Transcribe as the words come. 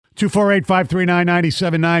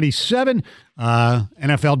248-539-9797,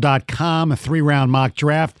 NFL.com, a 3-round mock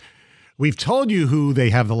draft. We've told you who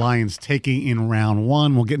they have the Lions taking in round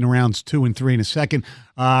 1. We'll get into rounds 2 and 3 in a second.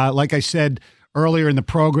 Like I said earlier in the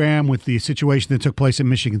program with the situation that took place at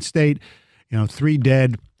Michigan State, 3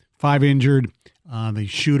 dead, 5 injured. The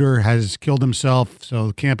shooter has killed himself, so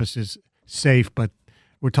the campus is safe, but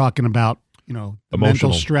we're talking about the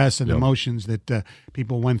mental stress and emotions that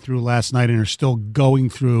people went through last night and are still going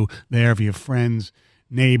through there via friends,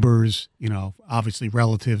 neighbors, obviously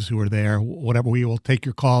relatives who are there, whatever. We will take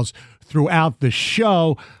your calls throughout the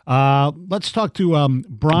show. Let's talk to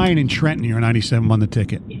Brian in Trenton here, 97 on the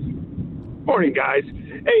ticket. Morning, guys.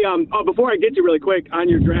 Hey, before I get you really quick on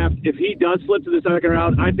your draft, if he does slip to the second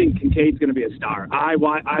round, I think Kincaid's going to be a star. I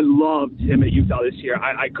loved him at Utah this year.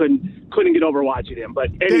 I couldn't get over watching him.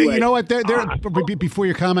 But anyway, you know what? Before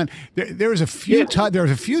your comment, there's a few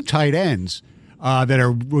tight ends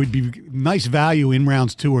that would be nice value in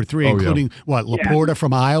rounds 2 or 3, including Laporta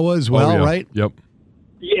from Iowa as well, right? Yep.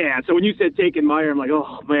 Yeah, so when you said taking Meyer, I'm like,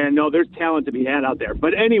 oh, man, no, there's talent to be had out there.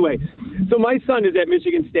 But anyway, so my son is at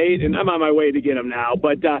Michigan State, and I'm on my way to get him now.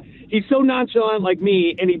 But he's so nonchalant like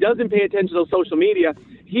me, and he doesn't pay attention to social media.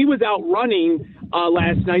 He was out running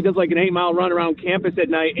last night. He does like an 8-mile run around campus at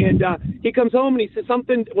night. And he comes home, and he said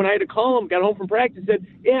something when I had to call him, got home from practice, said,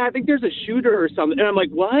 yeah, I think there's a shooter or something. And I'm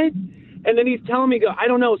like, what? And then he's telling me, I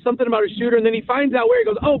don't know, something about a shooter. And then he finds out where. He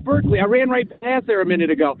goes, oh, Berkeley. I ran right past there a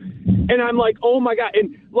minute ago. And I'm like, oh, my God.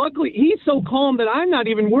 And luckily, he's so calm that I'm not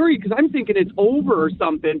even worried because I'm thinking it's over or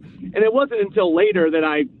something. And it wasn't until later that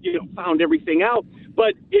I found everything out.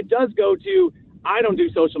 But it does go to, I don't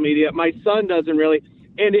do social media. My son doesn't really.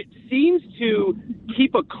 And it seems to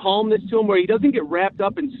keep a calmness to him where he doesn't get wrapped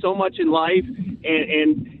up in so much in life.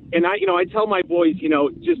 And I tell my boys,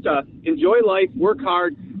 just enjoy life, work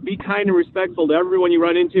hard, be kind and respectful to everyone you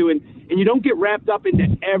run into, and you don't get wrapped up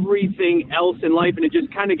into everything else in life, and it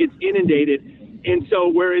just kind of gets inundated. And so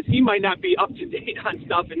whereas he might not be up to date on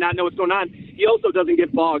stuff and not know what's going on, he also doesn't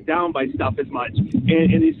get bogged down by stuff as much.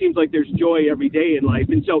 And it seems like there's joy every day in life.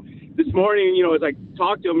 And so this morning, as I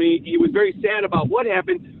talked to him, he was very sad about what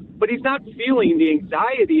happened, but he's not feeling the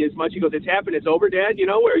anxiety as much. He goes, it's happened, it's over, Dad,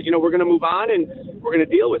 we're going to move on and we're going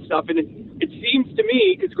to deal with stuff. And it seems to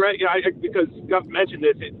me, because Greg, because Guff mentioned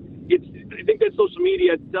this, I think that social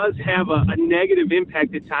media does have a negative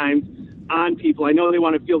impact at times on people. I know they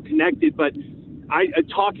want to feel connected, but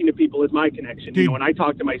talking to people is my connection. When I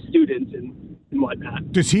talk to my students and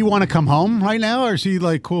whatnot. Does he want to come home right now, or is he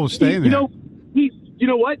cool staying there? You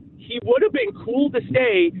know what? He would have been cool to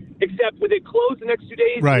stay, except with it closed the next 2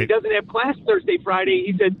 days. Right. He doesn't have class Thursday, Friday.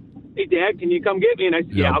 He said, hey, Dad, can you come get me? And I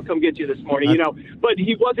said, yeah, I'll come get you this morning, But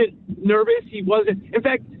he wasn't nervous. He wasn't. In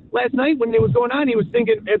fact, last night when it was going on, he was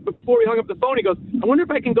thinking, before he hung up the phone, he goes, I wonder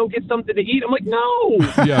if I can go get something to eat. I'm like, no.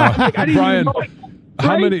 Yeah. Brian,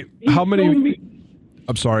 how many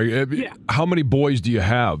I'm sorry. Yeah. How many boys do you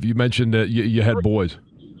have? You mentioned that you had boys.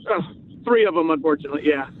 3 of them, unfortunately.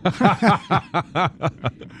 Yeah.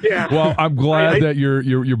 Yeah. Well, I'm glad that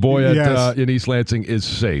your boy in East Lansing is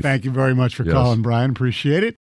safe. Thank you very much for calling, Brian. Appreciate it.